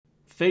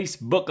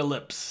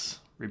Faceboocaplypse.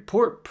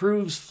 Report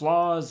proves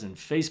flaws in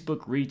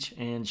Facebook reach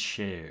and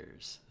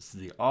shares. This is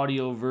the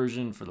audio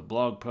version for the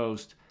blog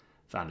post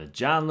found at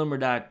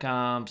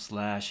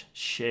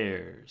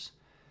johnloomer.com/shares.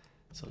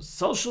 So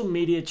social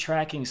media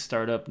tracking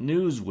startup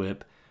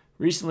NewsWhip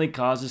recently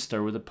caused a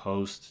stir with a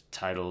post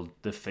titled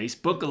 "The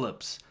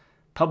Faceboocaplypse.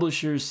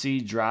 Publishers see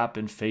drop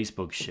in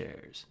Facebook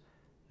shares."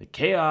 The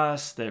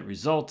chaos that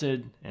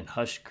resulted and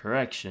hushed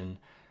correction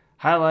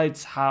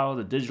highlights how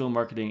the digital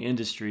marketing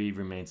industry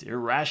remains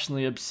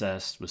irrationally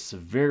obsessed with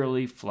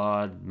severely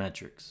flawed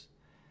metrics.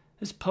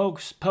 This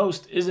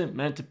post isn't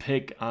meant to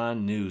pick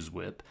on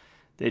NewsWhip.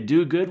 They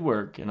do good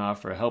work and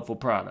offer a helpful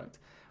product,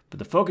 but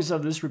the focus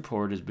of this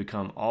report has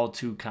become all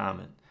too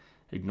common,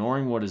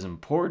 ignoring what is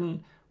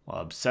important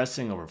while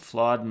obsessing over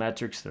flawed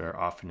metrics that are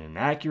often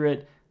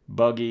inaccurate,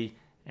 buggy,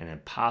 and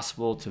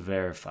impossible to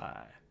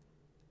verify.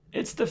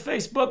 It's the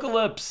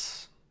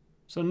Faceboocaplypse.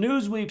 So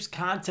NewsWhip's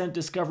content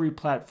discovery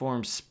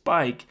platform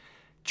Spike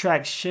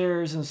tracks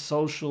shares and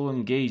social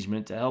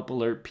engagement to help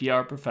alert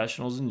PR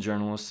professionals and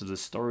journalists to the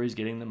stories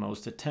getting the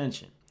most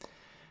attention.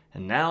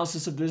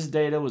 Analysis of this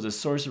data was a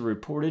source of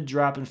reported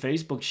drop in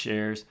Facebook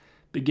shares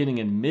beginning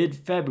in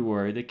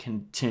mid-February that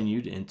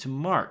continued into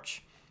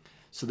March.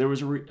 So there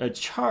was a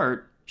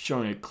chart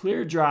showing a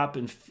clear drop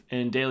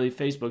in daily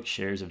Facebook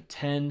shares of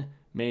 10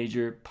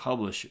 major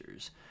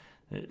publishers.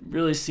 It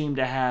really seemed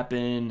to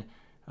happen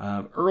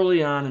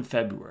early on in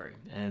February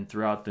and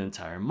throughout the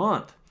entire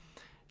month.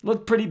 It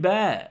looked pretty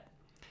bad.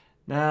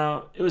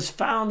 Now, it was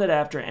found that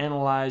after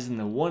analyzing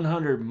the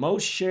 100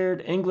 most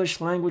shared English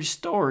language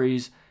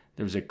stories,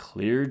 there was a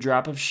clear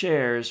drop of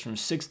shares from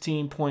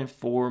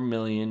 16.4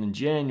 million in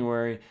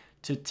January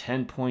to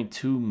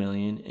 10.2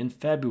 million in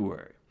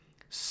February.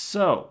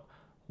 So,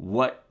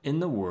 what in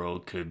the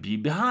world could be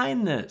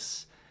behind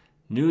this?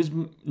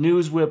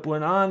 NewsWhip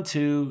went on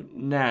to,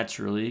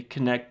 naturally,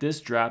 connect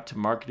this drop to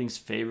marketing's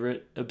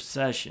favorite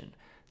obsession,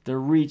 the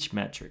reach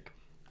metric.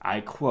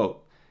 I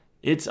quote,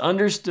 "It's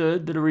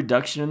understood that a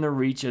reduction in the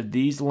reach of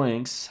these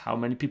links, how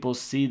many people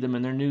see them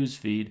in their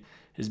newsfeed,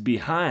 is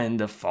behind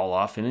the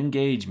fall-off in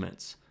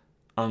engagements."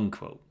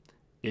 Unquote.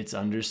 It's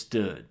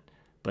understood,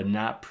 but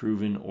not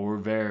proven or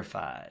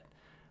verified.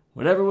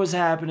 Whatever was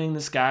happening,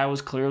 the sky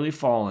was clearly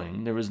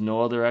falling. There was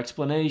no other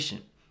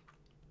explanation.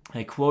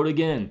 I quote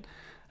again,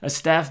 "A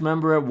staff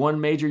member at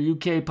one major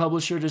UK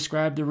publisher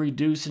described the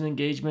reduce in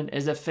engagement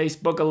as a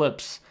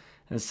Faceboocaplypse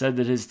and said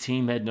that his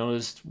team had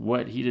noticed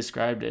what he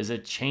described as a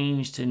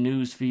change to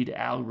newsfeed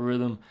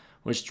algorithm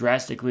which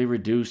drastically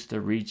reduced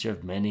the reach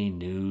of many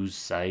news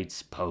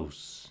sites'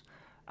 posts."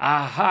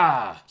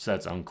 Aha, so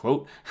that's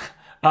unquote.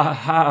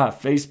 Aha,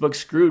 Facebook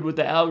screwed with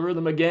the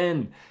algorithm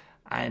again.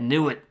 I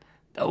knew it.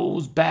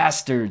 Those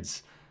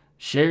bastards.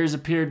 Shares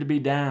appeared to be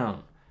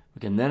down. We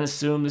can then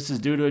assume this is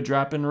due to a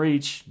drop in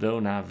reach, though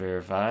not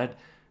verified.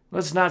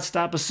 Let's not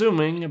stop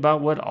assuming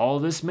about what all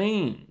this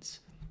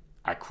means.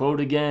 I quote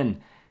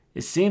again,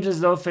 "It seems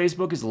as though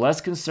Facebook is less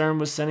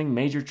concerned with sending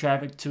major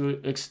traffic to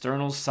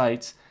external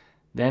sites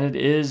than it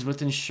is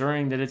with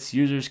ensuring that its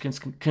users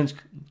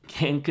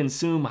can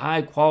consume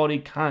high-quality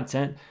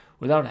content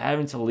without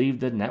having to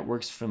leave the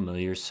network's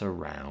familiar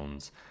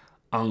surrounds."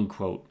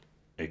 Unquote.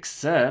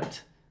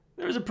 Except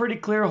there's a pretty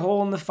clear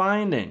hole in the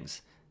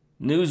findings.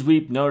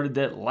 NewsWhip noted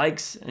that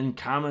likes and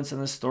comments on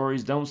the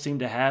stories don't seem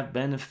to have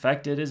been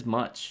affected as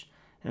much.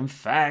 In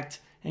fact,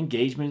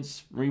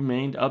 engagements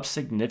remained up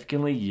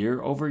significantly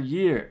year over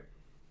year.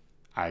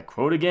 I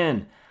quote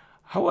again,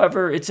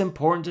 "However, it's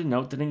important to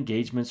note that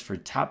engagements for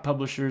top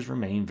publishers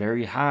remain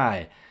very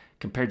high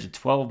compared to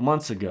 12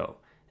 months ago.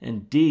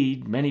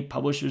 Indeed, many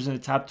publishers in the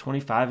top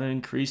 25 have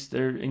increased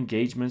their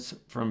engagements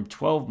from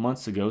 12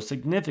 months ago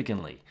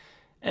significantly.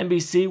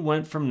 NBC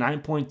went from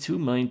 9.2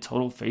 million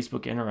total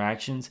Facebook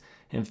interactions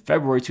in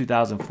February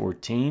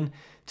 2014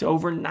 to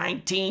over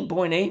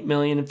 19.8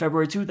 million in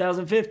February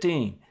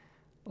 2015.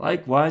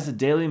 Likewise, the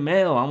Daily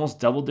Mail almost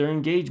doubled their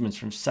engagements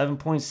from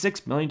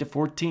 7.6 million to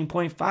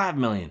 14.5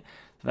 million.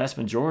 The vast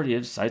majority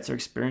of sites are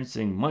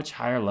experiencing much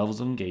higher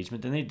levels of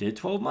engagement than they did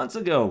 12 months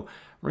ago,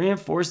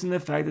 reinforcing the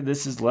fact that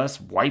this is less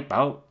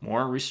wipeout,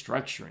 more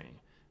restructuring."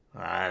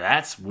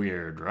 That's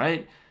weird,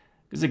 right?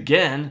 Because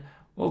again,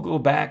 we'll go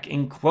back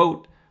and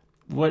quote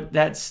what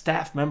that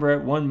staff member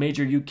at one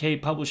major UK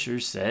publisher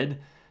said.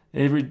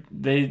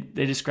 They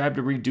described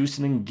a reduce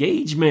in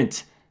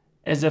engagement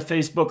as a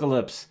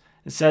Faceboocaplypse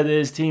and said that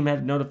his team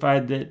had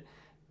notified that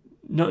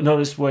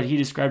noticed what he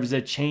described as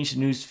a change to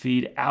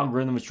newsfeed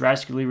algorithm which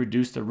drastically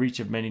reduced the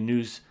reach of many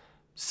news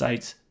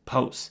sites'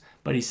 posts.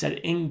 But he said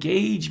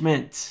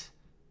engagement.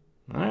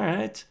 All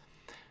right.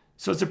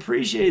 So it's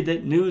appreciated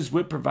that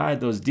NewsWhip provided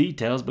those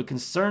details, but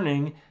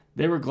concerning,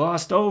 they were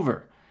glossed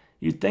over.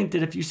 You'd think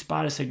that if you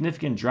spot a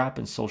significant drop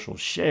in social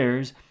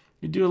shares,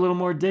 you'd do a little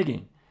more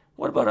digging.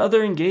 What about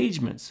other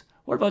engagements?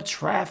 What about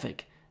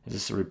traffic? Is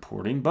this a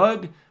reporting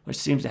bug, which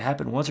seems to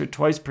happen once or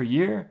twice per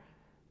year?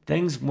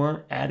 Things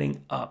weren't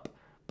adding up,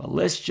 but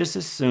let's just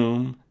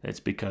assume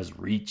that's because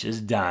reach is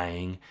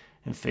dying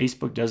and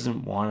Facebook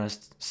doesn't want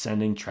us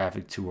sending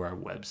traffic to our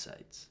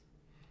websites.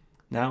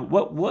 Now,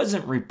 what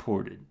wasn't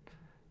reported?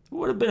 It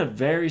would have been a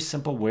very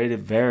simple way to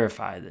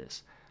verify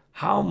this.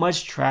 How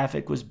much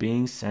traffic was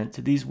being sent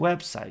to these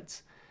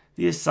websites?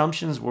 The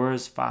assumptions were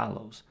as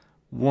follows.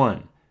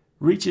 1.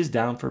 Reach is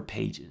down for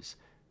pages.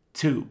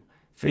 2.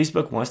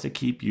 Facebook wants to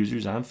keep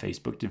users on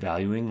Facebook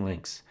devaluing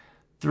links.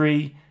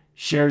 3.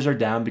 Shares are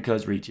down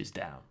because reach is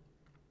down.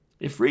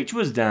 If reach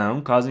was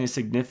down, causing a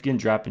significant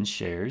drop in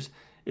shares,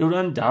 it would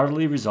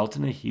undoubtedly result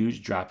in a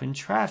huge drop in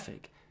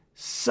traffic.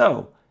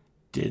 So,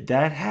 did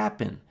that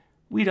happen?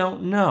 We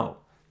don't know.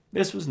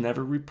 This was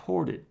never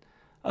reported.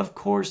 Of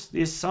course,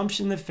 the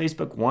assumption that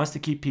Facebook wants to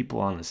keep people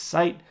on the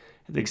site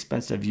at the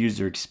expense of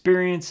user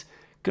experience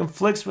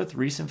conflicts with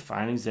recent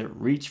findings that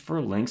reach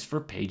for links for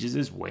pages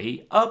is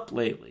way up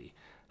lately,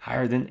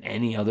 higher than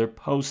any other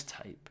post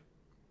type.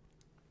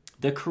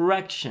 The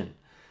correction.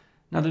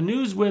 Now, the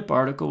NewsWhip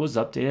article was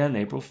updated on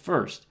April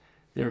 1st.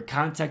 They were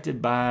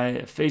contacted by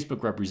a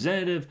Facebook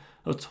representative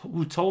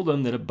who told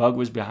them that a bug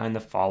was behind the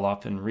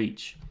falloff in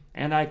reach.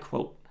 And I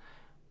quote,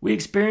 "We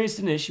experienced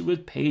an issue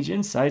with Page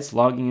Insights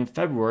logging in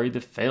February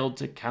that failed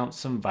to count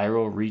some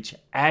viral reach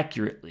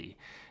accurately.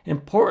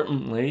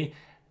 Importantly,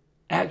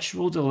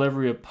 actual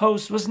delivery of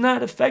posts was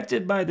not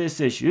affected by this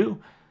issue.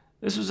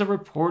 This was a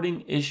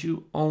reporting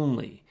issue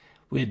only.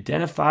 We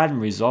identified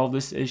and resolved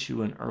this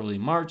issue in early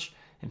March,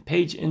 and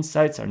Page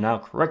Insights are now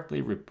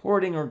correctly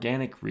reporting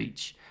organic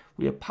reach.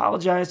 We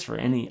apologize for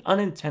any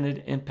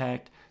unintended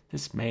impact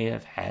this may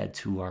have had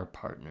to our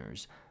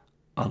partners."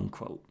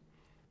 Unquote.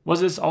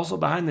 Was this also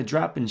behind the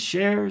drop in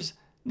shares?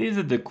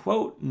 Neither the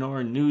quote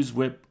nor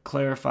NewsWhip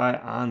clarify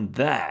on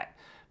that.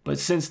 But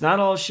since not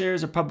all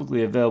shares are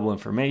publicly available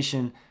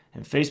information,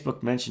 and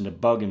Facebook mentioned a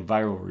bug in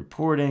viral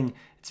reporting,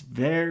 it's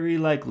very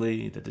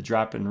likely that the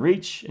drop in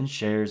reach and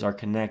shares are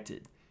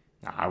connected.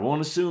 Now, I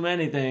won't assume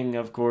anything,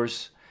 of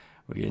course.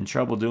 We get in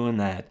trouble doing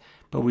that.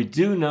 But we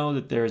do know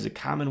that there is a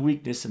common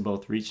weakness in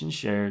both reach and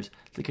shares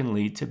that can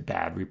lead to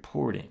bad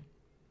reporting.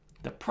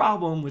 The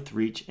problem with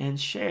reach and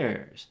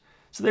shares.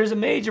 So there's a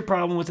major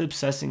problem with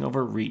obsessing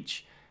over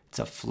reach. It's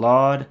a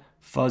flawed,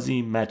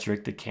 fuzzy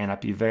metric that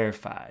cannot be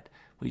verified.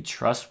 We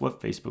trust what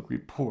Facebook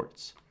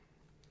reports.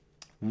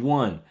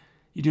 1.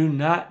 You do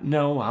not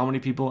know how many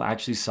people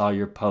actually saw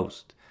your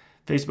post.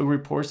 Facebook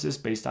reports this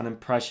based on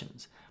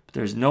impressions, but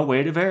there's no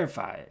way to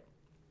verify it.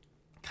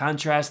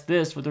 Contrast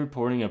this with the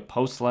reporting of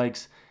post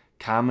likes,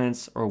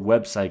 comments, or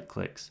website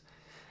clicks.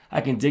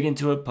 I can dig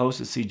into a post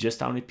to see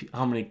just how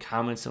many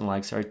comments and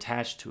likes are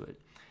attached to it.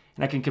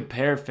 And I can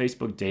compare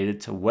Facebook data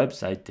to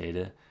website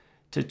data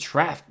to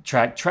track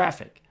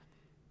traffic.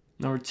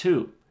 Number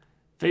 2,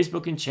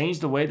 Facebook can change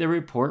the way they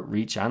report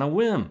reach on a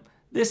whim.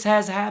 This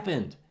has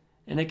happened,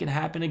 and it can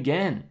happen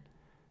again.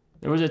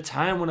 There was a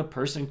time when a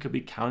person could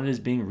be counted as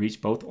being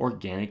reached both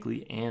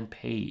organically and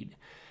paid.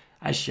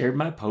 I shared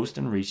my post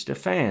and reached a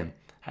fan.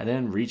 I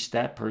then reached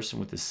that person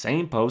with the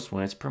same post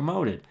when it's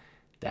promoted.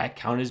 That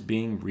count is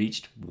being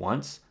reached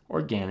once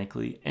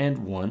organically and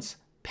once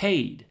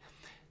paid.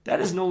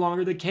 That is no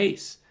longer the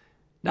case.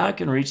 Now I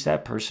can reach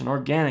that person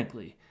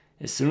organically.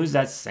 As soon as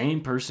that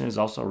same person is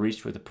also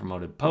reached with a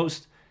promoted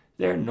post,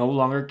 they are no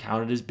longer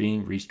counted as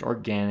being reached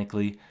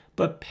organically,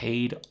 but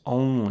paid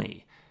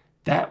only.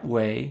 That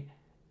way,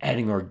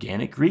 adding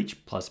organic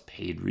reach plus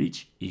paid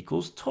reach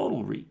equals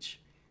total reach.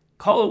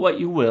 Call it what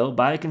you will,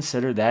 but I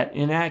consider that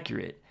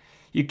inaccurate.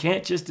 You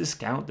can't just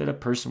discount that a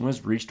person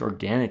was reached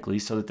organically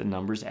so that the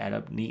numbers add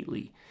up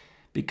neatly.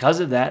 Because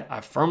of that,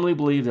 I firmly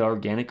believe that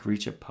organic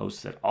reach of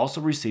posts that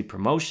also receive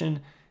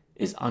promotion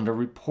is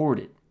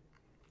underreported.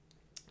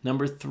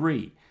 Number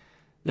 3,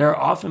 there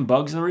are often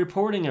bugs in the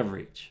reporting of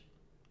reach.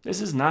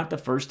 This is not the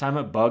first time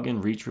a bug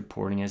in reach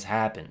reporting has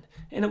happened,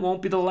 and it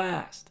won't be the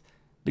last.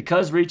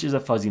 Because reach is a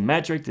fuzzy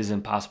metric that is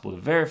impossible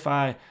to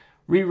verify,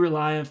 we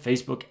rely on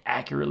Facebook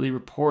accurately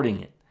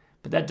reporting it,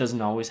 but that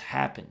doesn't always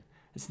happen.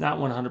 It's not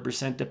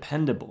 100%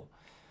 dependable.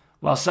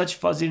 While such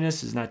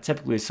fuzziness is not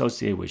typically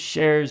associated with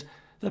shares,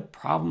 the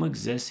problem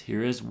exists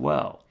here as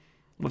well.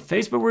 What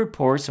Facebook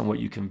reports and what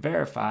you can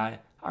verify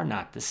are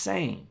not the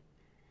same.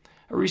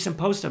 A recent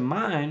post of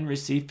mine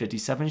received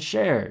 57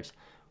 shares.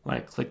 When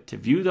I click to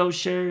view those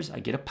shares, I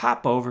get a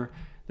popover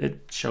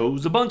that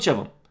shows a bunch of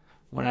them.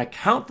 When I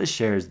count the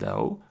shares,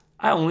 though,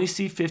 I only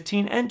see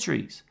 15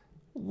 entries.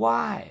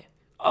 Why?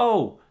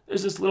 Oh,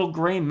 there's this little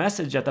gray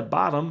message at the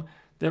bottom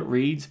that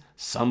reads,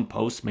 "Some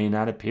posts may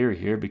not appear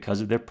here because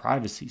of their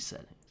privacy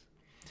settings."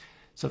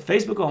 So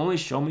Facebook will only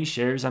show me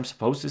shares I'm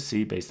supposed to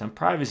see based on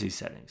privacy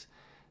settings.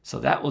 So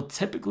that will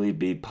typically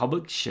be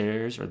public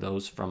shares or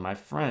those from my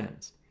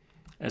friends.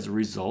 As a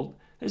result,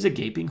 there's a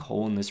gaping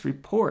hole in this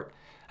report.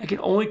 I can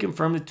only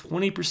confirm that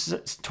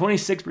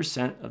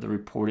 26% of the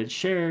reported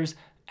shares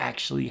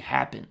actually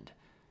happened.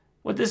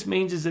 What this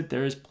means is that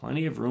there is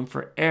plenty of room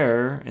for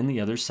error in the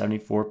other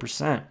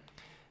 74%.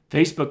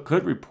 Facebook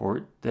could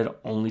report that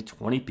only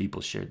 20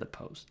 people shared the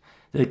post.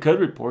 They could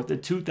report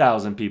that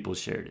 2,000 people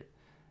shared it.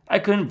 I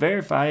couldn't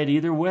verify it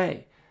either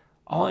way.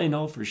 All I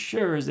know for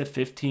sure is that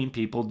 15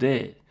 people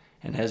did,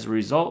 and as a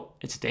result,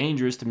 it's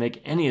dangerous to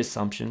make any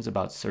assumptions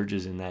about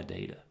surges in that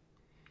data.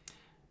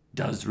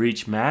 Does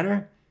reach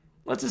matter?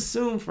 Let's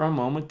assume for a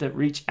moment that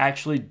reach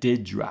actually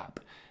did drop.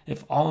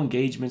 If all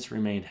engagements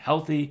remain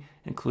healthy,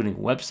 including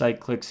website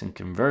clicks and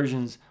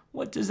conversions,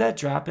 what does that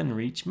drop in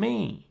reach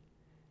mean?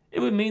 It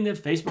would mean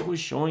that Facebook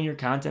was showing your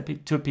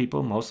content to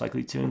people most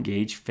likely to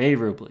engage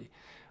favorably,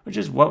 which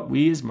is what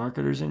we as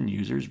marketers and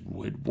users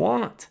would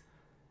want.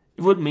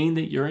 It would mean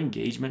that your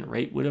engagement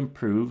rate would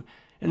improve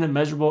and the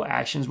measurable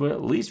actions would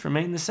at least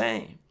remain the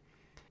same.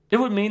 It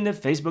would mean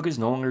that Facebook is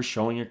no longer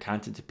showing your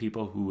content to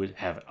people who would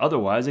have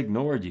otherwise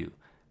ignored you,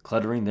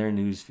 cluttering their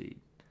newsfeed.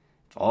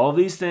 If all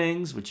these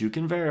things, which you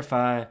can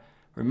verify,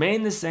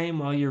 remain the same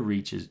while your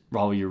reach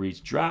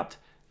dropped,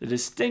 the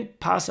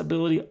distinct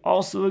possibility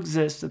also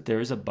exists that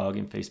there is a bug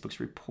in Facebook's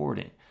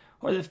reporting,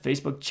 or that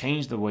Facebook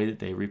changed the way that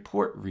they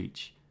report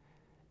reach.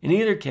 In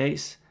either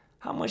case,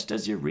 how much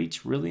does your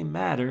reach really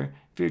matter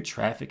if your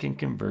traffic and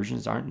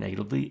conversions aren't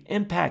negatively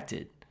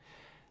impacted?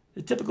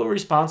 The typical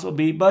response will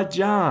be, "But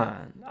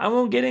John, I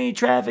won't get any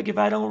traffic if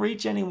I don't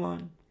reach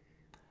anyone."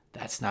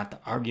 That's not the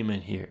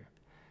argument here.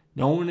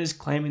 No one is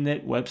claiming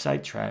that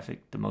website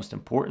traffic, the most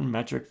important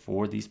metric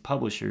for these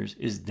publishers,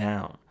 is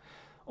down.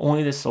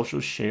 Only the social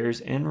shares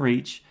and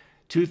reach,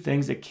 two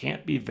things that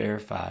can't be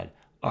verified,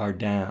 are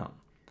down.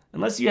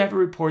 Unless you have a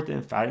report that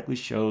emphatically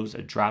shows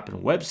a drop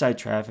in website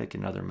traffic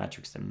and other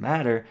metrics that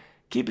matter,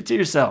 keep it to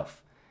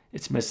yourself.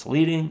 It's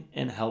misleading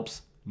and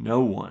helps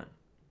no one.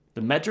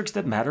 The metrics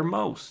that matter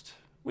most.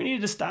 We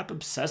need to stop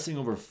obsessing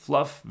over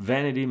fluff,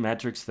 vanity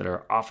metrics that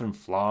are often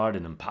flawed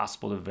and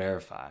impossible to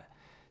verify.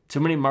 Too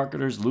many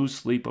marketers lose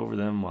sleep over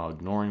them while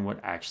ignoring what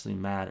actually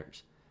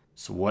matters.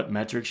 So what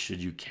metrics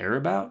should you care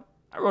about?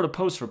 I wrote a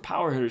post for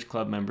Power Hitters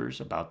Club members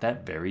about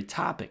that very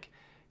topic.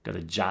 Go to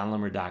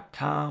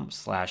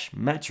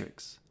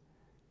johnlimmer.com/metrics.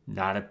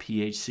 Not a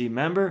PHC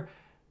member?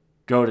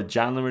 Go to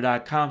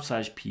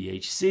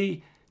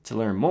johnlimmer.com/PHC to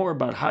learn more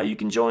about how you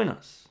can join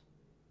us.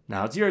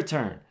 Now it's your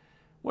turn.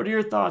 What are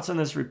your thoughts on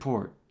this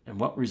report, and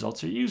what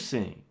results are you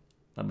seeing?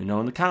 Let me know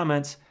in the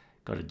comments.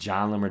 Go to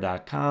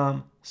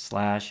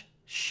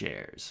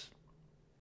johnlimmer.com/shares.